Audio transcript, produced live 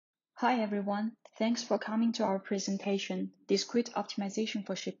Hi everyone, thanks for coming to our presentation, Discrete Optimization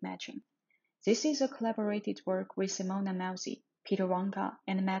for Shape Matching. This is a collaborated work with Simona Melzi, Peter Wonga,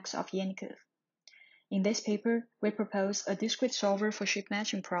 and Max Ovsyannikov. In this paper, we propose a discrete solver for shape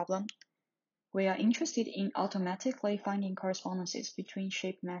matching problem. We are interested in automatically finding correspondences between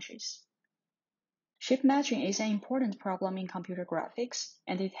shape meshes. Shape matching is an important problem in computer graphics,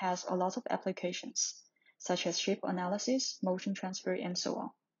 and it has a lot of applications, such as shape analysis, motion transfer, and so on.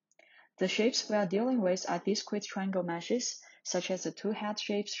 The shapes we are dealing with are discrete triangle meshes, such as the two head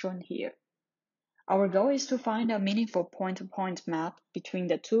shapes shown here. Our goal is to find a meaningful point-to-point map between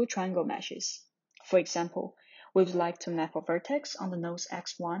the two triangle meshes. For example, we would like to map a vertex on the nose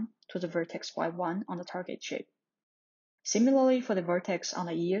x1 to the vertex y1 on the target shape. Similarly for the vertex on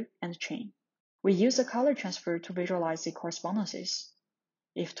the ear and chain. We use a color transfer to visualize the correspondences.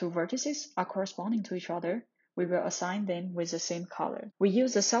 If two vertices are corresponding to each other, we will assign them with the same color. We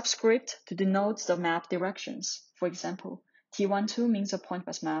use a subscript to denote the map directions. For example, T12 means a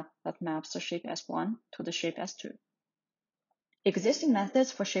pointwise map that maps the shape S1 to the shape S2. Existing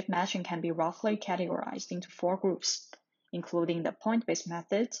methods for shape matching can be roughly categorized into four groups, including the point-based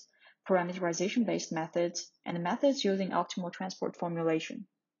methods, parameterization-based methods, and methods using optimal transport formulation.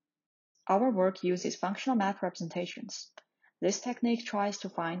 Our work uses functional map representations. This technique tries to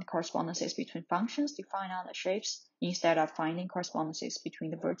find correspondences between functions defined on the shapes instead of finding correspondences between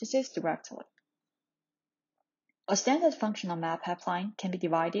the vertices directly. A standard functional map pipeline can be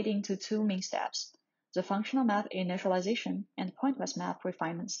divided into two main steps, the functional map initialization and pointwise map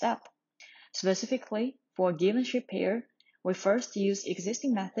refinement step. Specifically, for a given shape pair, we first use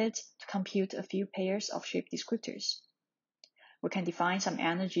existing methods to compute a few pairs of shape descriptors. We can define some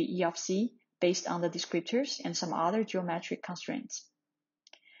energy E of C based on the descriptors and some other geometric constraints.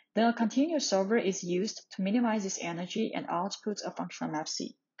 Then a continuous solver is used to minimize this energy and output a functional map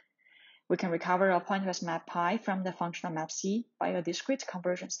C. We can recover a pointwise map pi from the functional map C by a discrete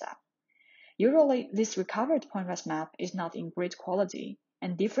conversion step. Usually, this recovered pointwise map is not in great quality,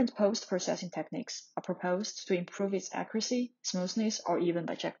 and different post-processing techniques are proposed to improve its accuracy, smoothness, or even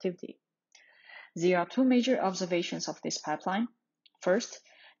bijectivity. There are two major observations of this pipeline. First,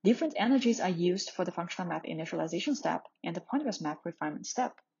 different energies are used for the functional map initialization step and the pointwise map refinement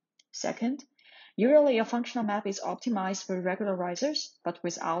step. Second, usually a functional map is optimized for regularizers, but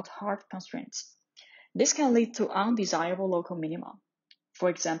without hard constraints. This can lead to undesirable local minima. For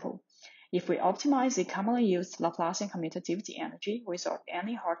example, if we optimize the commonly used Laplacian commutativity energy without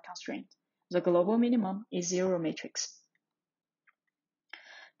any hard constraint, the global minimum is zero matrix.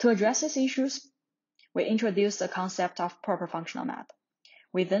 To address these issues, we introduce the concept of proper functional map.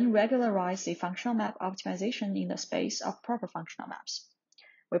 We then regularize the functional map optimization in the space of proper functional maps.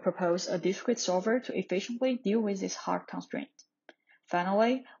 We propose a discrete solver to efficiently deal with this hard constraint.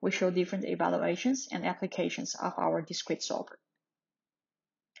 Finally, we show different evaluations and applications of our discrete solver.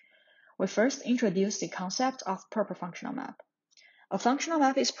 We first introduce the concept of proper functional map. A functional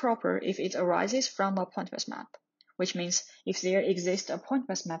map is proper if it arises from a pointwise map, which means if there exists a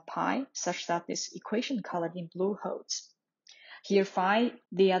pointwise map pi such that this equation colored in blue holds. Here phi,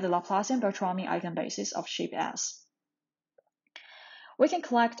 they are the Laplacian Beltrami eigenbases of shape S. We can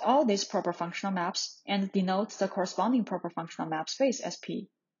collect all these proper functional maps and denote the corresponding proper functional map space as P.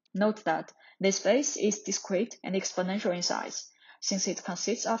 Note that this space is discrete and exponential in size, since it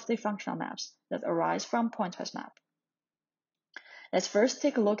consists of the functional maps that arise from pointwise map. Let's first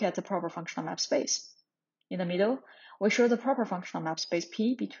take a look at the proper functional map space. In the middle, we show the proper functional map space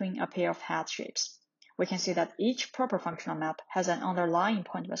P between a pair of head shapes. We can see that each proper functional map has an underlying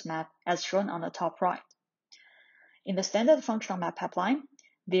pointwise map as shown on the top right. In the standard functional map pipeline,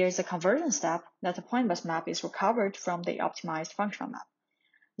 there is a conversion step that the pointwise map is recovered from the optimized functional map.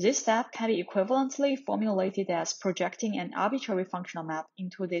 This step can be equivalently formulated as projecting an arbitrary functional map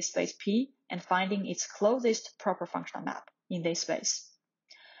into this space P and finding its closest proper functional map in this space.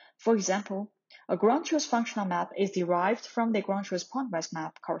 For example, a ground truth functional map is derived from the ground truth pointwise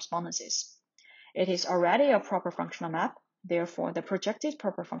map correspondences. It is already a proper functional map, therefore the projected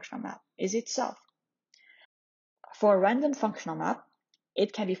proper functional map is itself. For a random functional map,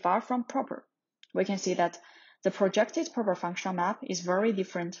 it can be far from proper. We can see that the projected proper functional map is very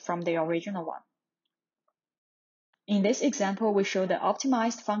different from the original one. In this example, we show the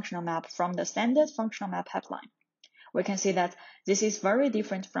optimized functional map from the standard functional map pipeline. We can see that this is very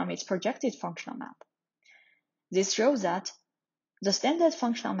different from its projected functional map. This shows that the standard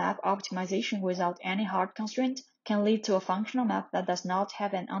functional map optimization without any hard constraint can lead to a functional map that does not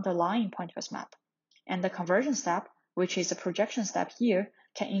have an underlying pointwise map. And the conversion step, which is the projection step here,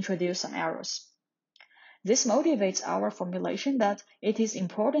 can introduce some errors. This motivates our formulation that it is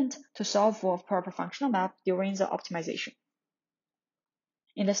important to solve for a proper functional map during the optimization.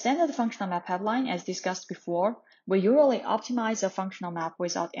 In the standard functional map pipeline, as discussed before, we usually optimize a functional map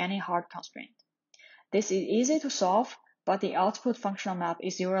without any hard constraint. This is easy to solve, but the output functional map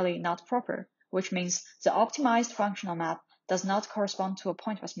is usually not proper, which means the optimized functional map does not correspond to a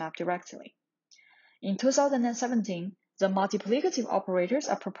pointwise map directly. In 2017, the multiplicative operators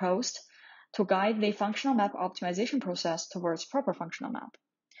are proposed to guide the functional map optimization process towards proper functional map.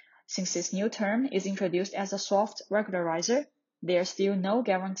 Since this new term is introduced as a soft regularizer, there is still no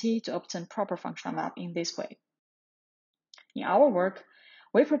guarantee to obtain proper functional map in this way. In our work,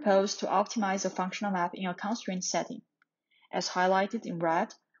 we propose to optimize a functional map in a constraint setting. As highlighted in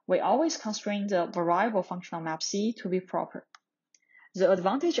red, we always constrain the variable functional map C to be proper. The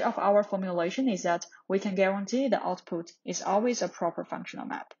advantage of our formulation is that we can guarantee the output is always a proper functional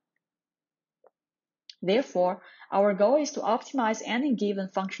map. Therefore, our goal is to optimize any given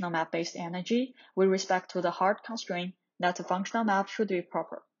functional map-based energy with respect to the hard constraint that the functional map should be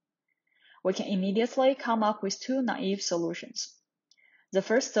proper. We can immediately come up with two naive solutions. The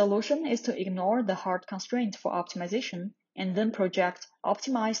first solution is to ignore the hard constraint for optimization and then project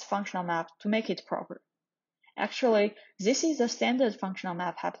optimized functional map to make it proper. Actually, this is a standard functional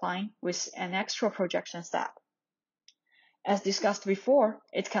map pipeline with an extra projection step. As discussed before,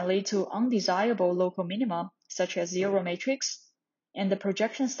 it can lead to undesirable local minima, such as zero matrix, and the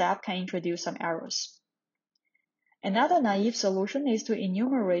projection step can introduce some errors. Another naive solution is to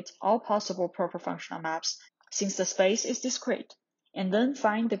enumerate all possible proper functional maps, since the space is discrete, and then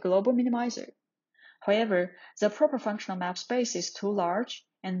find the global minimizer. However, the proper functional map space is too large,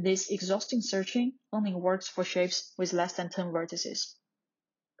 and this exhausting searching only works for shapes with less than 10 vertices.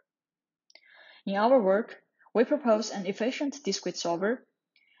 In our work, we propose an efficient discrete solver.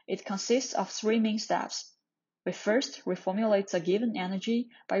 It consists of three main steps. We first reformulate the given energy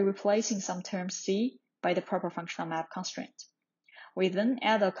by replacing some term C by the proper functional map constraint. We then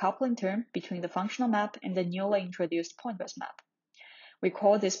add a coupling term between the functional map and the newly introduced pointwise map. We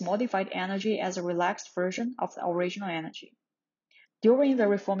call this modified energy as a relaxed version of the original energy. During the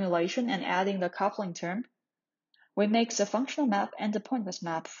reformulation and adding the coupling term, we make the functional map and the pointwise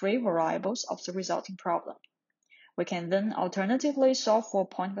map free variables of the resulting problem. We can then alternatively solve for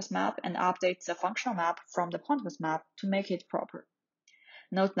pointwise map and update the functional map from the pointwise map to make it proper.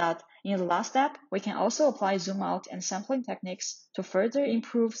 Note that in the last step, we can also apply zoom out and sampling techniques to further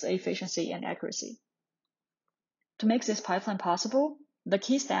improve the efficiency and accuracy. To make this pipeline possible, the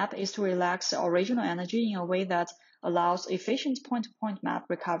key step is to relax the original energy in a way that allows efficient point-to-point map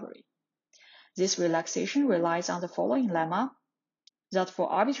recovery. This relaxation relies on the following lemma, that for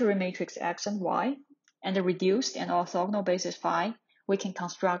arbitrary matrix X and Y, and a reduced and orthogonal basis phi, we can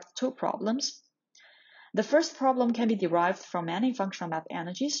construct two problems. The first problem can be derived from any functional map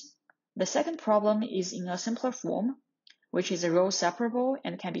energies. The second problem is in a simpler form, which is row separable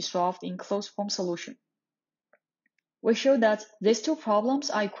and can be solved in closed form solution. We show that these two problems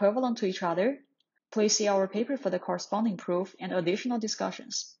are equivalent to each other. Please see our paper for the corresponding proof and additional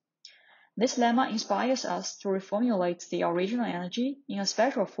discussions. This lemma inspires us to reformulate the original energy in a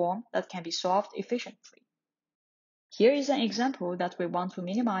special form that can be solved efficiently. Here is an example that we want to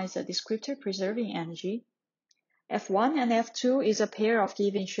minimize the descriptor preserving energy. F1 and F2 is a pair of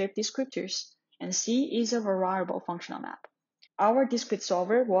given shape descriptors, and C is a variable functional map. Our discrete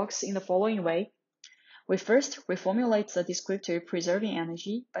solver works in the following way. We first reformulate the descriptor preserving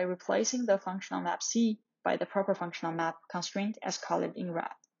energy by replacing the functional map C by the proper functional map constraint as colored in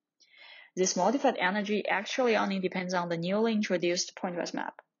red. This modified energy actually only depends on the newly introduced pointwise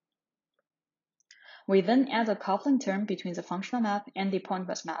map. We then add a coupling term between the functional map and the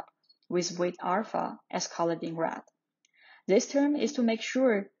pointwise map, with weight alpha as colored in red. This term is to make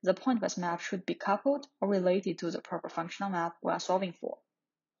sure the pointwise map should be coupled or related to the proper functional map we are solving for.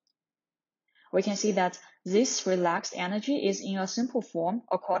 We can see that this relaxed energy is in a simple form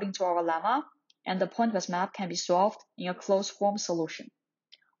according to our lemma, and the pointwise map can be solved in a closed form solution.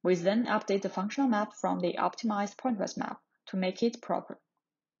 We then update the functional map from the optimized pointwise map to make it proper.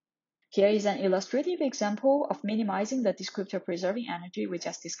 Here is an illustrative example of minimizing the descriptor preserving energy we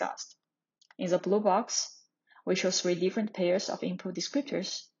just discussed. In the blue box, we show three different pairs of input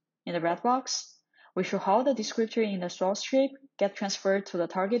descriptors. In the red box, we show how the descriptor in the source shape get transferred to the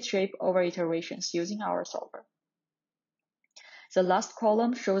target shape over iterations using our solver. The last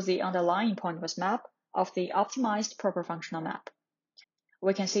column shows the underlying pointwise map of the optimized proper functional map.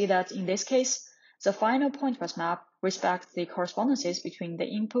 We can see that in this case, the final pointwise map respects the correspondences between the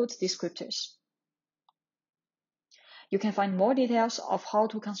input descriptors. You can find more details of how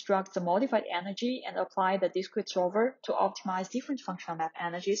to construct the modified energy and apply the discrete solver to optimize different functional map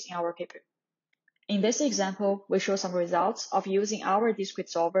energies in our paper. In this example, we show some results of using our discrete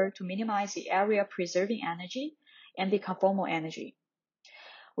solver to minimize the area preserving energy and the conformal energy.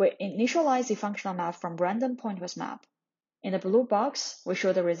 We initialize the functional map from random pointwise map. In the blue box, we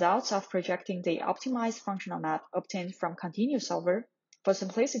show the results of projecting the optimized functional map obtained from continuous solver. For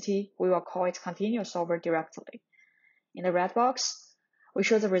simplicity, we will call it continuous solver directly. In the red box, we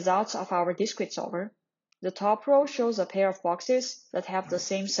show the results of our discrete solver. The top row shows a pair of boxes that have the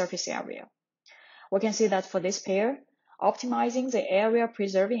same surface area. We can see that for this pair, optimizing the area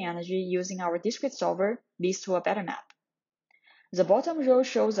preserving energy using our discrete solver leads to a better map. The bottom row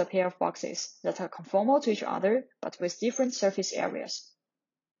shows a pair of boxes that are conformal to each other but with different surface areas.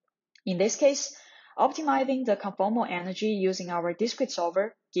 In this case, optimizing the conformal energy using our discrete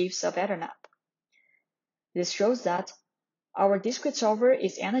solver gives a better map. This shows that our discrete solver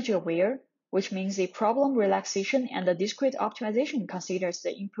is energy aware, which means the problem relaxation and the discrete optimization considers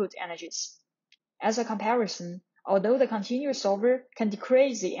the input energies. As a comparison, although the continuous solver can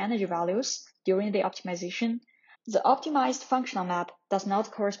decrease the energy values during the optimization, the optimized functional map does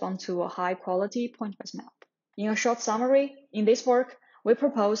not correspond to a high-quality pointwise map. In a short summary, in this work, we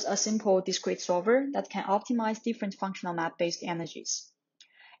propose a simple discrete solver that can optimize different functional map-based energies.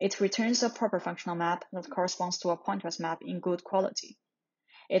 It returns a proper functional map that corresponds to a pointwise map in good quality.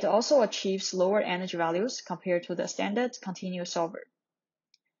 It also achieves lower energy values compared to the standard continuous solver.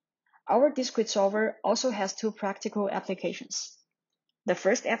 Our discrete solver also has two practical applications. The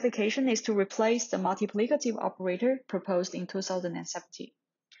first application is to replace the multiplicative operator proposed in 2017.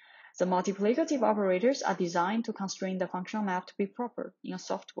 The multiplicative operators are designed to constrain the functional map to be proper in a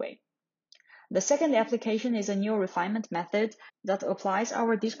soft way. The second application is a new refinement method that applies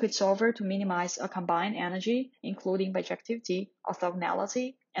our discrete solver to minimize a combined energy, including bijectivity,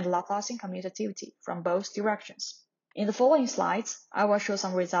 orthogonality, and Laplacian commutativity from both directions. In the following slides, I will show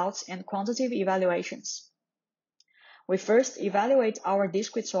some results and quantitative evaluations. We first evaluate our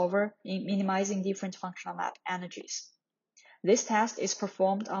discrete solver in minimizing different functional map energies. This test is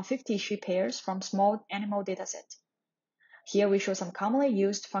performed on 50 sheep pairs from small animal dataset. Here we show some commonly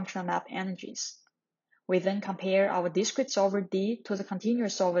used functional map energies. We then compare our discrete solver D to the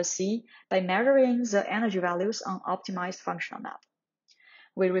continuous solver C by measuring the energy values on optimized functional map.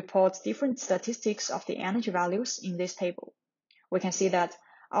 We report different statistics of the energy values in this table. We can see that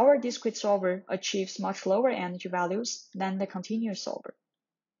our discrete solver achieves much lower energy values than the continuous solver.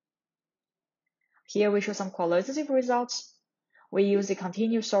 Here we show some qualitative results. We use the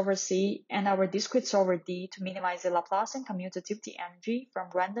continuous solver C and our discrete solver D to minimize the Laplacian commutativity energy from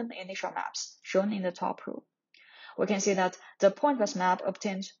random initial maps, shown in the top row. We can see that the pointwise map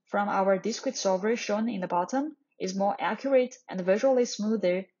obtained from our discrete solver, shown in the bottom, is more accurate and visually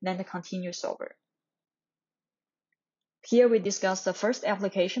smoother than the continuous solver. Here we discuss the first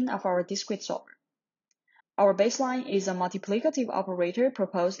application of our discrete solver. Our baseline is a multiplicative operator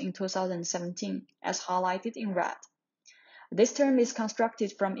proposed in 2017, as highlighted in red. This term is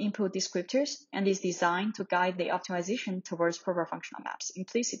constructed from input descriptors and is designed to guide the optimization towards proper functional maps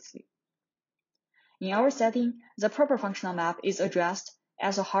implicitly. In our setting, the proper functional map is addressed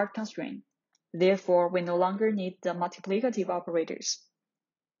as a hard constraint. Therefore, we no longer need the multiplicative operators.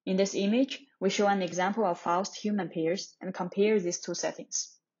 In this image, we show an example of Faust human pairs and compare these two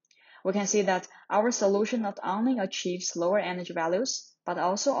settings. We can see that our solution not only achieves lower energy values, but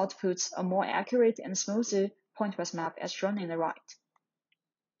also outputs a more accurate and smoother pointwise map as shown in the right.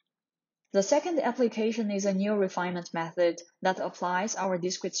 The second application is a new refinement method that applies our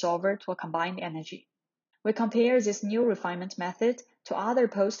discrete solver to a combined energy. We compare this new refinement method to other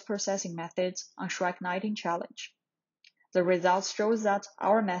post-processing methods on Shrike-Nighting challenge. The results show that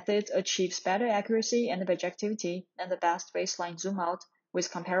our method achieves better accuracy and bijectivity than the best baseline zoom-out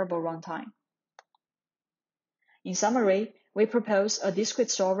with comparable runtime. In summary, we propose a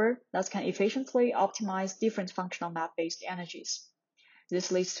discrete solver that can efficiently optimize different functional map-based energies.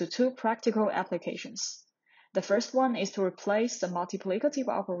 This leads to two practical applications. The first one is to replace the multiplicative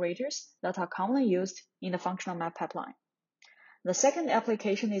operators that are commonly used in the functional map pipeline. The second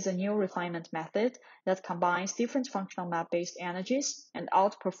application is a new refinement method that combines different functional map-based energies and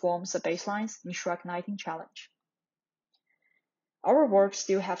outperforms the baselines in Shrike-Nighting challenge. Our work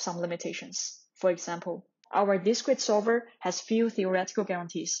still has some limitations. For example, our discrete solver has few theoretical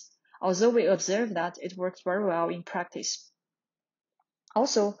guarantees, although we observe that it works very well in practice.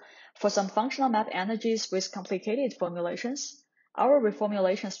 Also, for some functional map energies with complicated formulations, our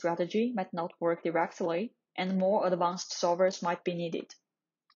reformulation strategy might not work directly, and more advanced solvers might be needed.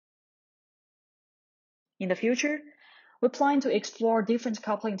 In the future, We plan to explore different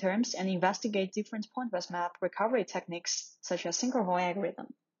coupling terms and investigate different pointwise map recovery techniques, such as single-hole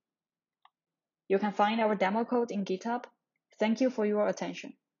algorithm. You can find our demo code in GitHub. Thank you for your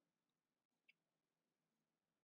attention.